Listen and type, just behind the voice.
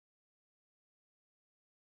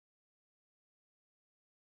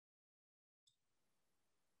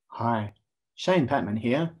Hi, Shane Patman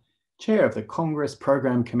here, Chair of the Congress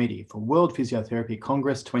Program Committee for World Physiotherapy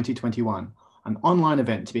Congress 2021, an online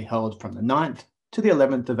event to be held from the 9th to the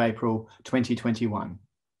 11th of April 2021.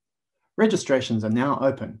 Registrations are now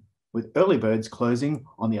open, with early birds closing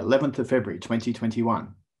on the 11th of February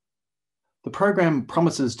 2021. The program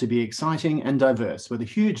promises to be exciting and diverse, with a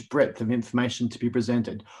huge breadth of information to be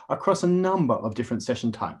presented across a number of different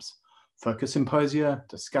session types: focus symposia,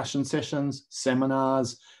 discussion sessions,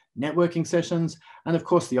 seminars, networking sessions, and of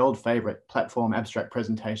course the old favourite, platform abstract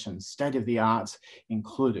presentations, state-of-the-art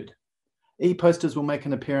included. E-posters will make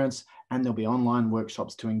an appearance, and there'll be online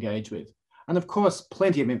workshops to engage with. And of course,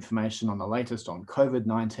 plenty of information on the latest on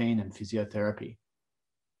COVID-19 and physiotherapy.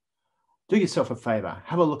 Do yourself a favour,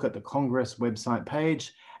 have a look at the Congress website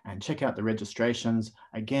page and check out the registrations.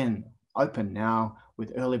 Again, open now,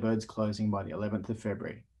 with early birds closing by the 11th of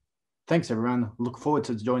February. Thanks everyone, look forward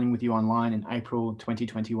to joining with you online in April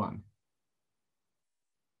 2021.